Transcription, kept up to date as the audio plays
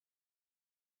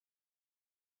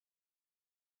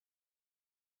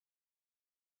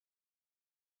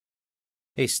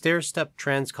A stair-step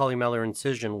transcolumellar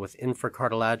incision with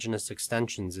infracartilaginous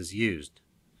extensions is used.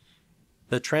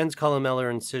 The transcolumellar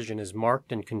incision is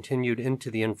marked and continued into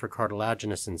the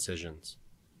infracartilaginous incisions.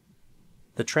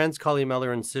 The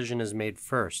transcolumellar incision is made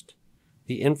first.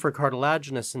 The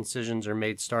infracartilaginous incisions are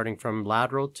made starting from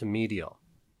lateral to medial.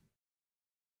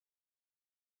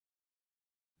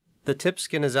 The tip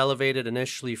skin is elevated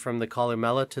initially from the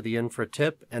columella to the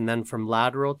infratip and then from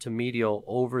lateral to medial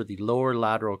over the lower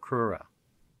lateral crura.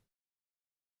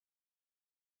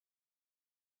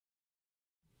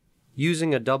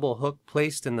 Using a double hook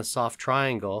placed in the soft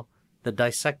triangle, the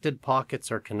dissected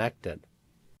pockets are connected.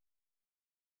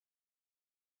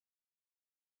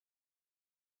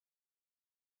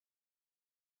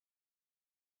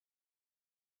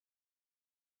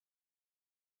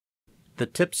 The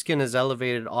tip skin is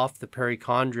elevated off the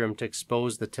perichondrium to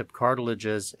expose the tip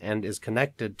cartilages and is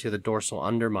connected to the dorsal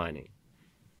undermining.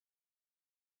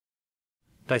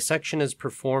 Dissection is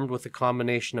performed with a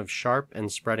combination of sharp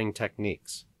and spreading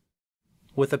techniques.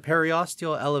 With a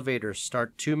periosteal elevator,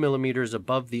 start 2 mm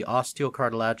above the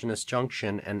osteocartilaginous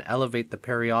junction and elevate the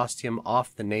periosteum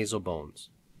off the nasal bones.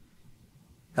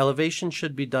 Elevation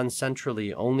should be done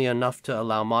centrally, only enough to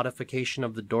allow modification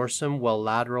of the dorsum while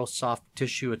lateral soft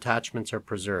tissue attachments are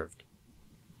preserved.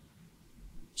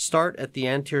 Start at the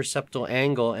anterior septal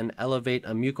angle and elevate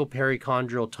a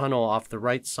mucoperichondrial tunnel off the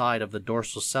right side of the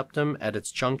dorsal septum at its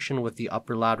junction with the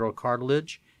upper lateral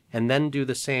cartilage, and then do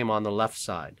the same on the left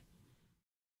side.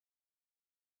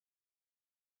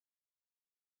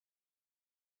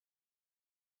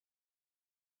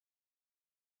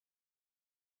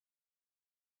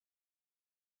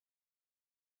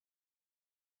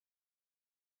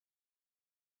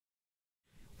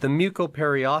 The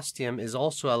mucoperiosteum is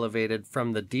also elevated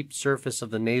from the deep surface of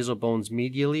the nasal bones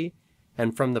medially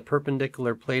and from the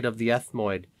perpendicular plate of the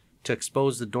ethmoid to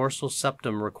expose the dorsal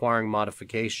septum requiring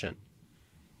modification.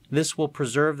 This will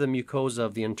preserve the mucosa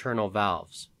of the internal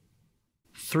valves.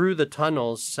 Through the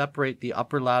tunnels, separate the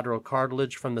upper lateral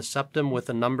cartilage from the septum with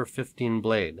a number 15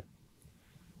 blade.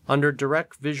 Under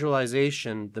direct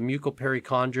visualization, the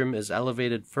mucoperichondrium is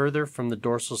elevated further from the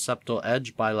dorsal septal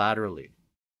edge bilaterally.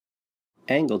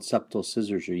 Angled septal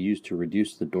scissors are used to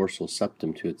reduce the dorsal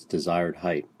septum to its desired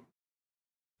height.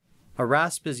 A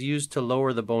rasp is used to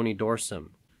lower the bony dorsum.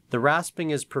 The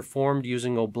rasping is performed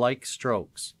using oblique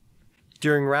strokes.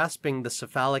 During rasping, the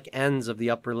cephalic ends of the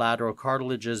upper lateral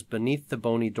cartilages beneath the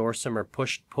bony dorsum are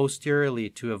pushed posteriorly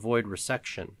to avoid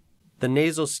resection. The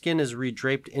nasal skin is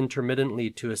redraped intermittently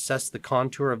to assess the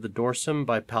contour of the dorsum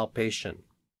by palpation.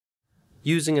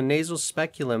 Using a nasal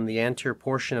speculum, the anterior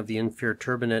portion of the inferior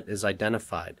turbinate is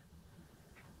identified.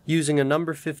 Using a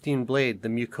number 15 blade, the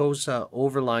mucosa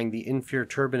overlying the inferior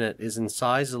turbinate is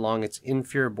incised along its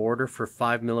inferior border for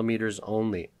 5 mm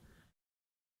only.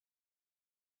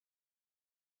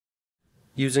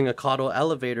 Using a caudal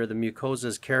elevator, the mucosa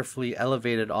is carefully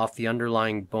elevated off the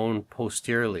underlying bone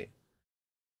posteriorly.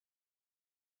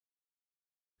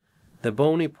 The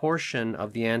bony portion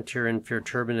of the anterior inferior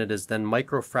turbinate is then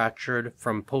microfractured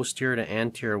from posterior to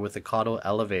anterior with a caudal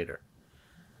elevator.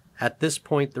 At this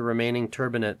point, the remaining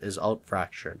turbinate is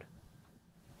outfractured.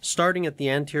 Starting at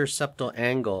the anterior septal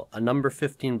angle, a number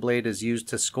 15 blade is used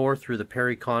to score through the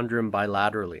perichondrium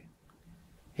bilaterally.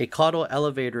 A caudal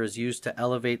elevator is used to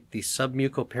elevate the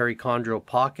submucoperichondrial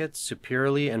pockets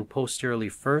superiorly and posteriorly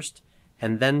first,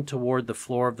 and then toward the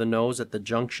floor of the nose at the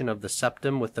junction of the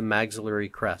septum with the maxillary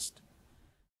crest.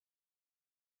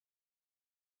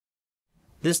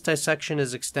 This dissection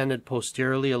is extended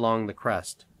posteriorly along the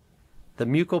crest. The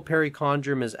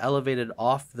mucoperichondrium is elevated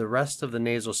off the rest of the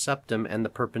nasal septum and the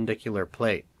perpendicular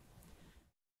plate.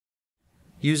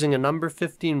 Using a number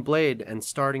 15 blade and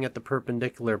starting at the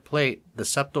perpendicular plate, the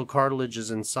septal cartilage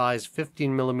is incised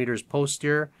 15 mm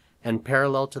posterior and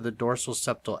parallel to the dorsal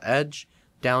septal edge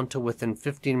down to within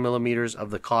 15 mm of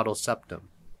the caudal septum.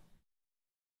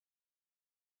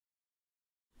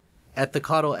 At the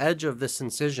caudal edge of this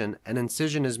incision, an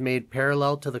incision is made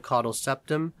parallel to the caudal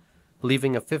septum,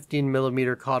 leaving a 15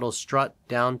 mm caudal strut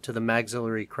down to the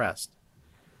maxillary crest.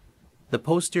 The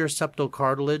posterior septal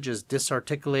cartilage is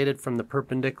disarticulated from the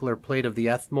perpendicular plate of the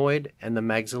ethmoid and the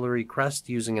maxillary crest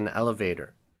using an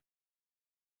elevator.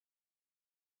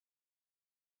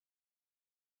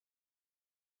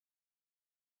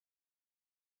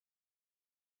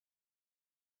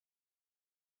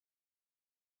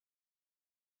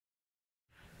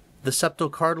 The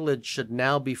septal cartilage should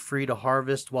now be free to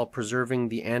harvest while preserving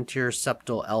the anterior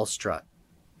septal L strut.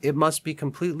 It must be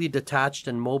completely detached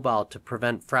and mobile to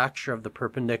prevent fracture of the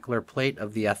perpendicular plate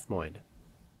of the ethmoid.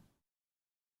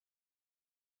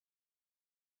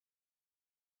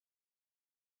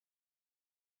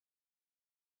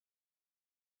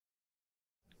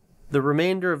 The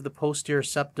remainder of the posterior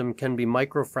septum can be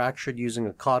microfractured using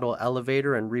a caudal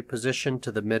elevator and repositioned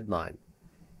to the midline.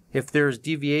 If there is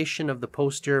deviation of the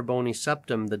posterior bony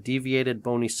septum, the deviated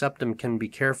bony septum can be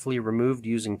carefully removed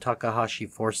using Takahashi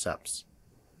forceps.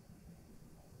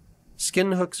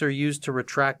 Skin hooks are used to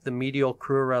retract the medial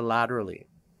crura laterally.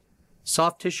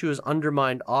 Soft tissue is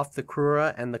undermined off the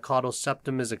crura and the caudal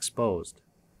septum is exposed.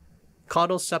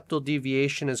 Caudal septal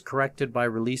deviation is corrected by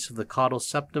release of the caudal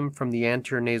septum from the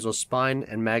anterior nasal spine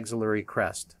and maxillary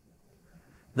crest.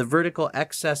 The vertical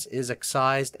excess is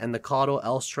excised and the caudal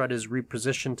L strut is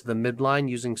repositioned to the midline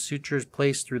using sutures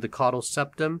placed through the caudal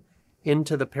septum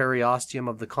into the periosteum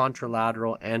of the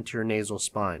contralateral anterior nasal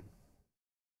spine.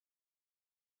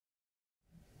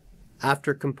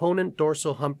 After component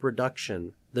dorsal hump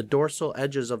reduction, the dorsal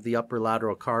edges of the upper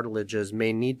lateral cartilages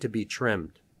may need to be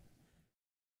trimmed.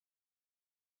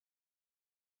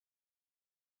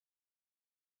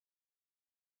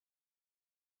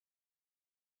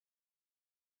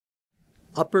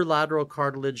 Upper lateral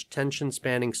cartilage tension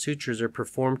spanning sutures are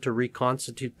performed to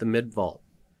reconstitute the midvault.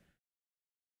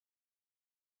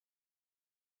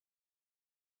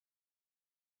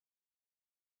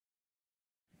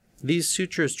 These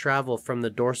sutures travel from the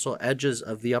dorsal edges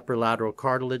of the upper lateral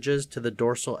cartilages to the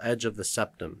dorsal edge of the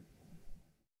septum.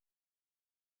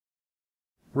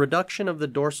 Reduction of the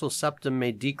dorsal septum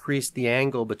may decrease the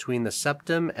angle between the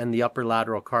septum and the upper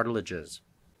lateral cartilages.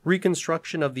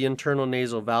 Reconstruction of the internal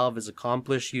nasal valve is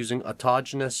accomplished using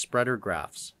autogenous spreader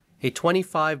grafts. A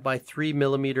 25 by 3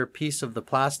 mm piece of the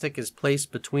plastic is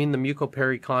placed between the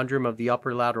mucoperichondrium of the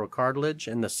upper lateral cartilage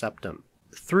and the septum.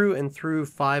 Through and through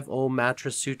 5-0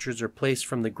 mattress sutures are placed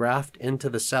from the graft into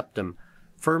the septum,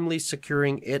 firmly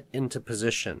securing it into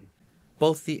position.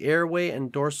 Both the airway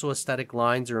and dorsal aesthetic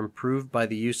lines are improved by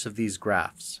the use of these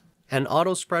grafts. An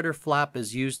autospreader flap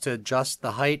is used to adjust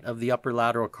the height of the upper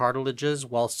lateral cartilages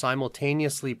while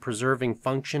simultaneously preserving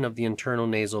function of the internal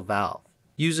nasal valve.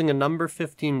 Using a number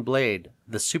 15 blade,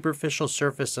 the superficial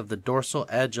surface of the dorsal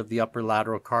edge of the upper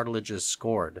lateral cartilage is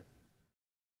scored.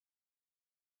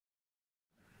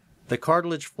 The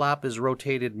cartilage flap is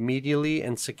rotated medially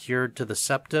and secured to the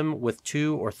septum with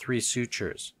 2 or 3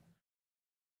 sutures.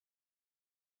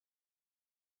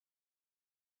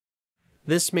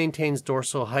 This maintains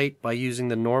dorsal height by using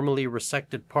the normally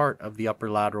resected part of the upper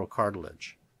lateral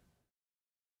cartilage.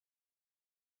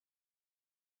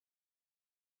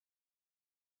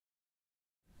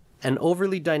 An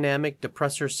overly dynamic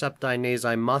depressor septi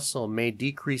nasi muscle may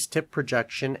decrease tip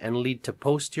projection and lead to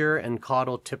posterior and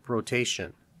caudal tip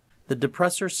rotation. The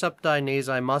depressor septi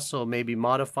nasi muscle may be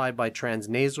modified by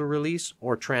transnasal release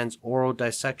or transoral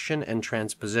dissection and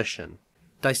transposition.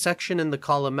 Dissection in the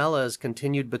columella is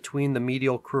continued between the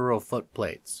medial crural foot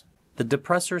plates. The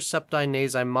depressor septi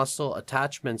nasi muscle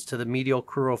attachments to the medial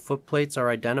crural foot plates are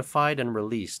identified and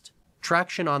released.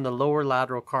 Traction on the lower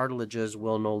lateral cartilages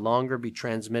will no longer be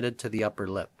transmitted to the upper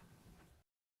lip.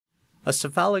 A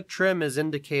cephalic trim is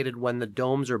indicated when the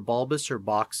domes are bulbous or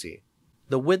boxy.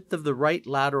 The width of the right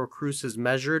lateral crus is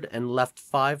measured and left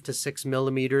 5 to 6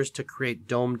 mm to create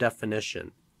dome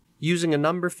definition. Using a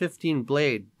number 15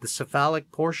 blade, the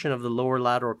cephalic portion of the lower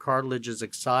lateral cartilage is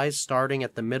excised starting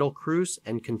at the middle crus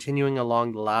and continuing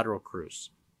along the lateral crus.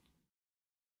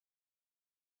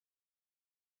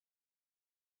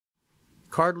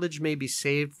 Cartilage may be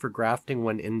saved for grafting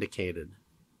when indicated.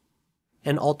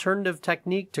 An alternative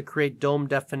technique to create dome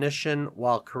definition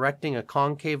while correcting a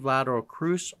concave lateral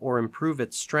crus or improve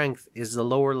its strength is the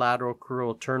lower lateral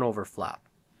crural turnover flap.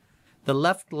 The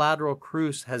left lateral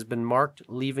crus has been marked,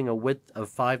 leaving a width of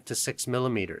 5 to 6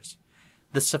 mm.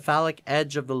 The cephalic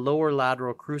edge of the lower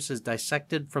lateral crus is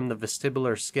dissected from the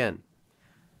vestibular skin.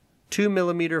 2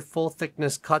 mm full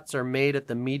thickness cuts are made at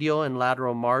the medial and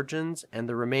lateral margins, and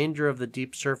the remainder of the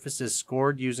deep surface is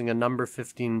scored using a number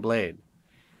 15 blade.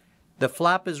 The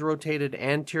flap is rotated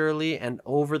anteriorly and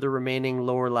over the remaining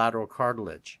lower lateral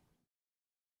cartilage.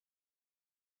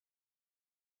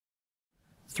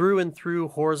 Through and through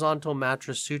horizontal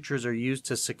mattress sutures are used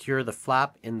to secure the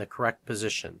flap in the correct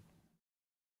position.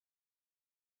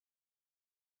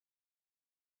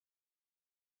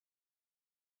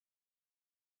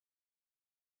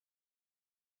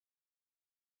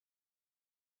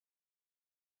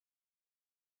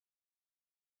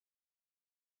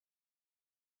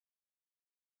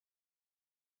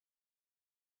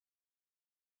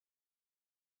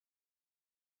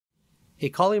 A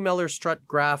columellar strut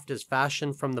graft is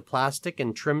fashioned from the plastic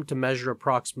and trimmed to measure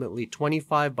approximately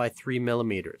 25 by 3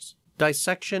 mm.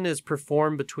 Dissection is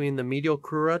performed between the medial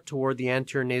crura toward the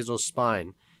anterior nasal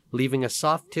spine, leaving a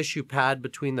soft tissue pad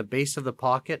between the base of the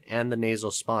pocket and the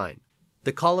nasal spine.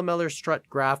 The columellar strut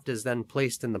graft is then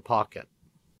placed in the pocket.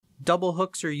 Double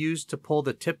hooks are used to pull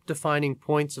the tip-defining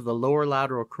points of the lower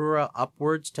lateral crura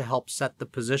upwards to help set the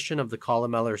position of the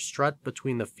columellar strut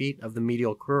between the feet of the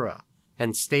medial crura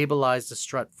and stabilize the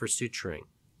strut for suturing.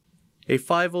 A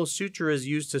 5-0 suture is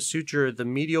used to suture the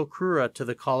medial crura to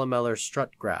the columellar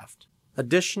strut graft.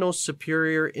 Additional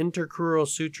superior intercrural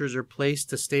sutures are placed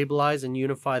to stabilize and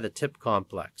unify the tip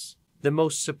complex. The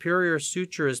most superior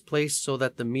suture is placed so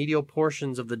that the medial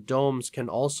portions of the domes can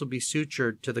also be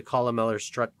sutured to the columellar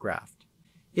strut graft.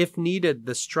 If needed,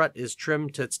 the strut is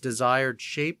trimmed to its desired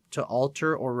shape to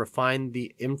alter or refine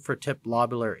the infratip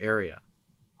lobular area.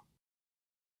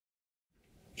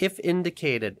 If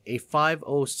indicated, a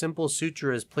 5-0 simple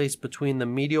suture is placed between the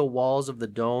medial walls of the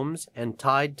domes and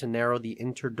tied to narrow the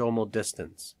interdomal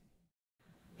distance.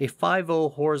 A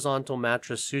 5-0 horizontal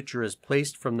mattress suture is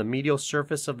placed from the medial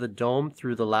surface of the dome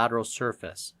through the lateral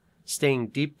surface, staying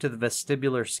deep to the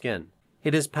vestibular skin.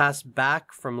 It is passed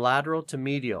back from lateral to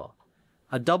medial.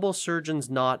 A double surgeon's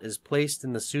knot is placed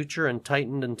in the suture and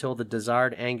tightened until the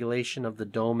desired angulation of the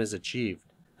dome is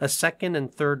achieved. A second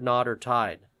and third knot are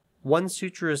tied. One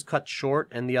suture is cut short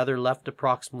and the other left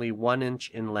approximately 1 inch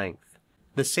in length.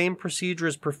 The same procedure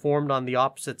is performed on the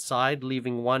opposite side,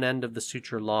 leaving one end of the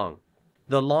suture long.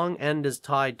 The long end is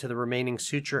tied to the remaining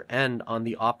suture end on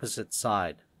the opposite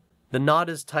side. The knot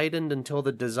is tightened until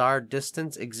the desired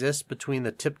distance exists between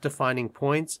the tip-defining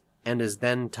points and is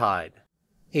then tied.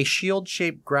 A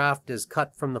shield-shaped graft is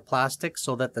cut from the plastic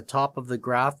so that the top of the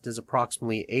graft is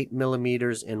approximately 8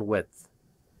 mm in width.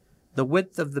 The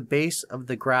width of the base of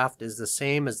the graft is the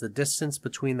same as the distance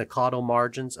between the caudal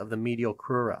margins of the medial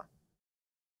crura.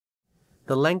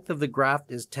 The length of the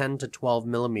graft is 10 to 12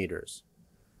 mm.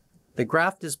 The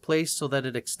graft is placed so that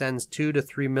it extends 2 to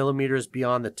 3 mm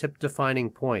beyond the tip-defining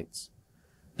points.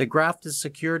 The graft is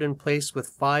secured in place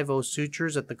with 5-0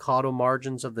 sutures at the caudal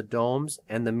margins of the domes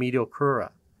and the medial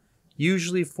crura.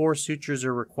 Usually 4 sutures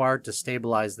are required to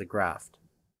stabilize the graft.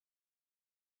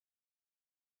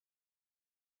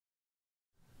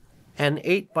 An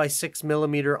 8 by 6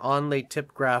 mm onlay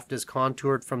tip graft is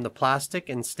contoured from the plastic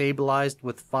and stabilized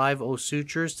with 5-0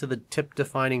 sutures to the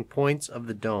tip-defining points of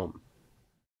the dome.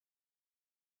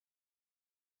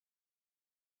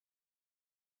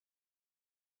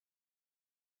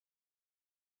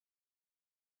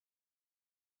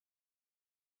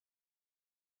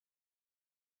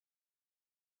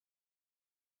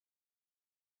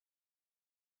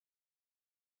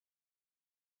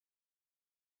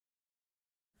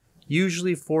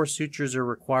 Usually 4 sutures are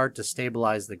required to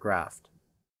stabilize the graft.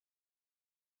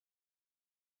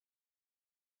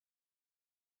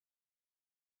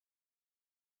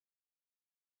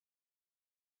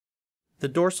 The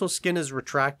dorsal skin is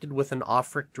retracted with an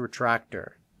Aufrecht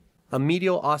retractor. A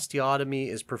medial osteotomy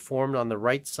is performed on the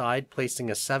right side, placing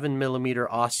a 7 mm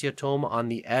osteotome on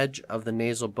the edge of the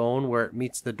nasal bone where it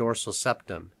meets the dorsal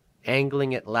septum,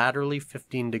 angling it laterally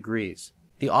 15 degrees.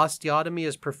 The osteotomy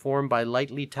is performed by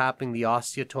lightly tapping the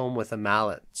osteotome with a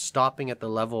mallet, stopping at the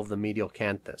level of the medial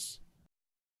canthus.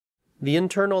 The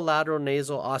internal lateral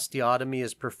nasal osteotomy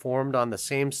is performed on the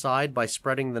same side by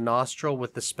spreading the nostril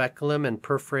with the speculum and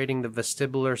perforating the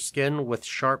vestibular skin with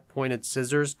sharp-pointed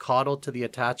scissors caudal to the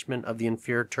attachment of the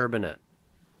inferior turbinate.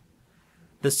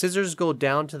 The scissors go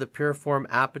down to the piriform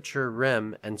aperture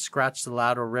rim and scratch the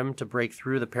lateral rim to break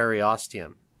through the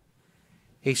periosteum.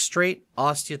 A straight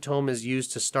osteotome is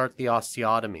used to start the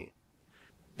osteotomy.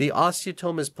 The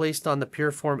osteotome is placed on the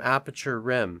piriform aperture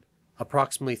rim,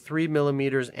 approximately 3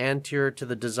 mm anterior to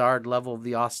the desired level of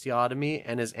the osteotomy,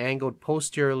 and is angled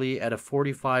posteriorly at a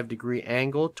 45-degree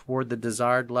angle toward the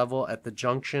desired level at the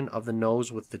junction of the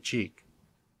nose with the cheek.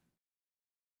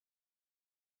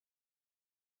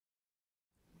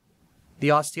 The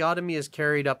osteotomy is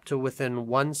carried up to within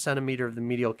 1 cm of the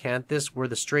medial canthus, where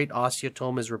the straight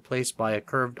osteotome is replaced by a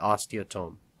curved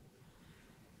osteotome.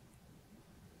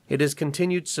 It is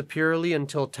continued superiorly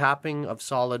until tapping of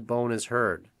solid bone is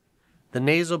heard. The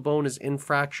nasal bone is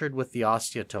infractured with the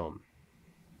osteotome.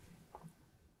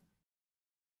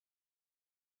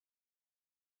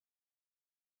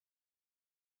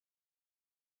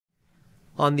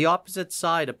 On the opposite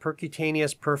side, a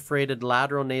percutaneous perforated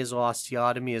lateral nasal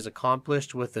osteotomy is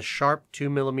accomplished with a sharp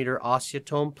 2 mm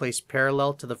osteotome placed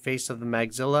parallel to the face of the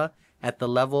maxilla at the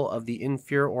level of the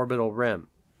inferior orbital rim.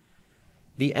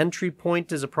 The entry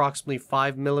point is approximately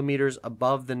 5 mm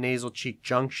above the nasal cheek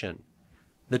junction.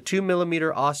 The 2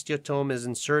 mm osteotome is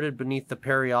inserted beneath the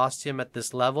periosteum at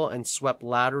this level and swept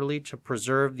laterally to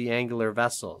preserve the angular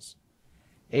vessels.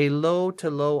 A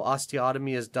low-to-low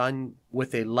osteotomy is done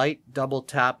with a light double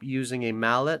tap using a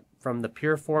mallet from the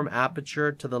piriform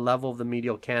aperture to the level of the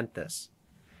medial canthus.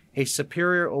 A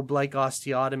superior oblique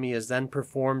osteotomy is then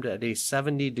performed at a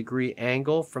 70-degree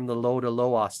angle from the low to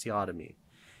low osteotomy.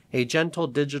 A gentle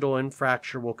digital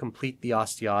infracture will complete the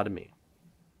osteotomy.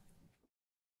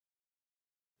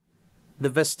 The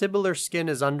vestibular skin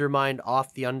is undermined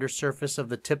off the undersurface of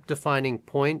the tip-defining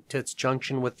point to its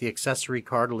junction with the accessory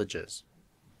cartilages.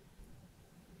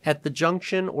 At the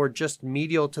junction, or just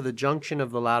medial to the junction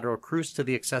of the lateral crus to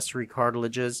the accessory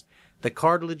cartilages, the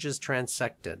cartilage is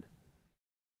transected.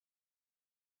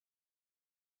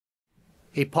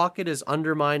 A pocket is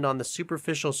undermined on the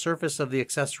superficial surface of the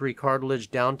accessory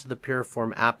cartilage down to the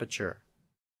piriform aperture.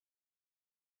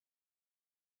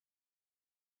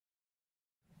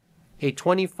 A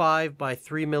 25 by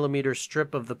 3 mm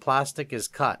strip of the plastic is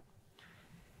cut.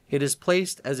 It is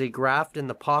placed as a graft in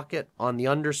the pocket on the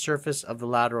undersurface of the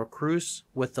lateral crus,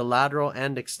 with the lateral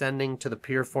end extending to the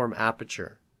piriform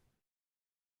aperture.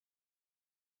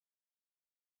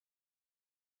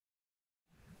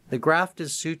 The graft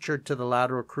is sutured to the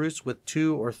lateral crus with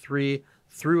 2 or 3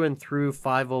 through and through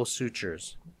 5/0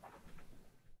 sutures.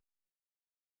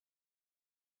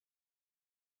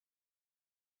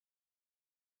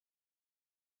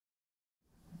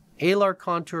 Alar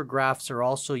contour grafts are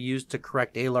also used to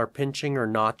correct alar pinching or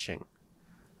notching.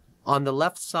 On the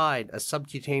left side, a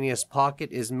subcutaneous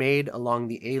pocket is made along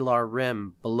the alar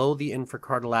rim below the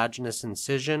infracartilaginous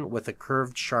incision with a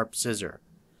curved sharp scissor.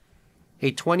 A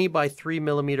 20 by 3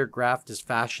 mm graft is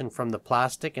fashioned from the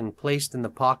plastic and placed in the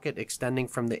pocket extending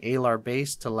from the alar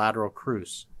base to lateral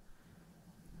crus.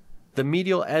 The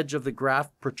medial edge of the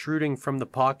graft protruding from the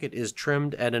pocket is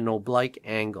trimmed at an oblique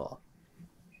angle.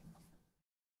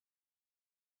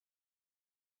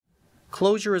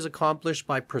 Closure is accomplished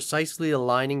by precisely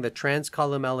aligning the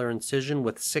transcolumellar incision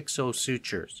with 6/0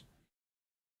 sutures.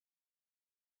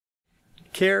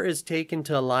 Care is taken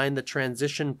to align the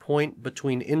transition point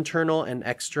between internal and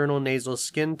external nasal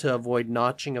skin to avoid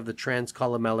notching of the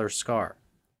transcolumellar scar.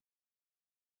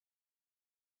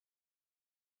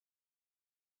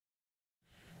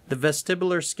 The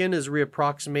vestibular skin is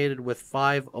reapproximated with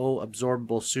 5/0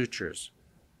 absorbable sutures.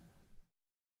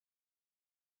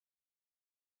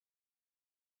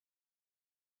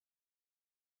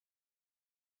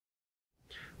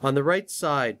 On the right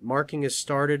side, marking is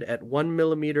started at 1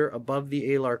 mm above the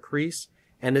alar crease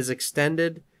and is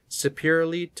extended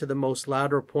superiorly to the most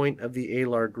lateral point of the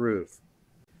alar groove.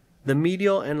 The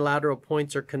medial and lateral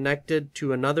points are connected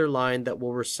to another line that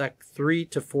will resect 3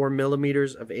 to 4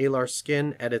 mm of alar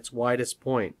skin at its widest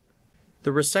point.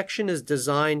 The resection is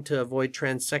designed to avoid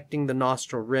transecting the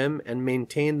nostril rim and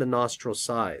maintain the nostril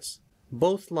size.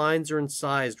 Both lines are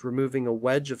incised, removing a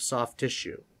wedge of soft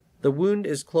tissue. The wound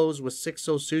is closed with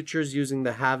 6/0 sutures using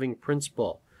the halving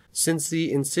principle, since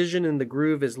the incision in the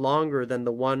groove is longer than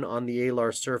the one on the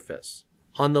alar surface.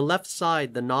 On the left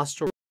side, the nostril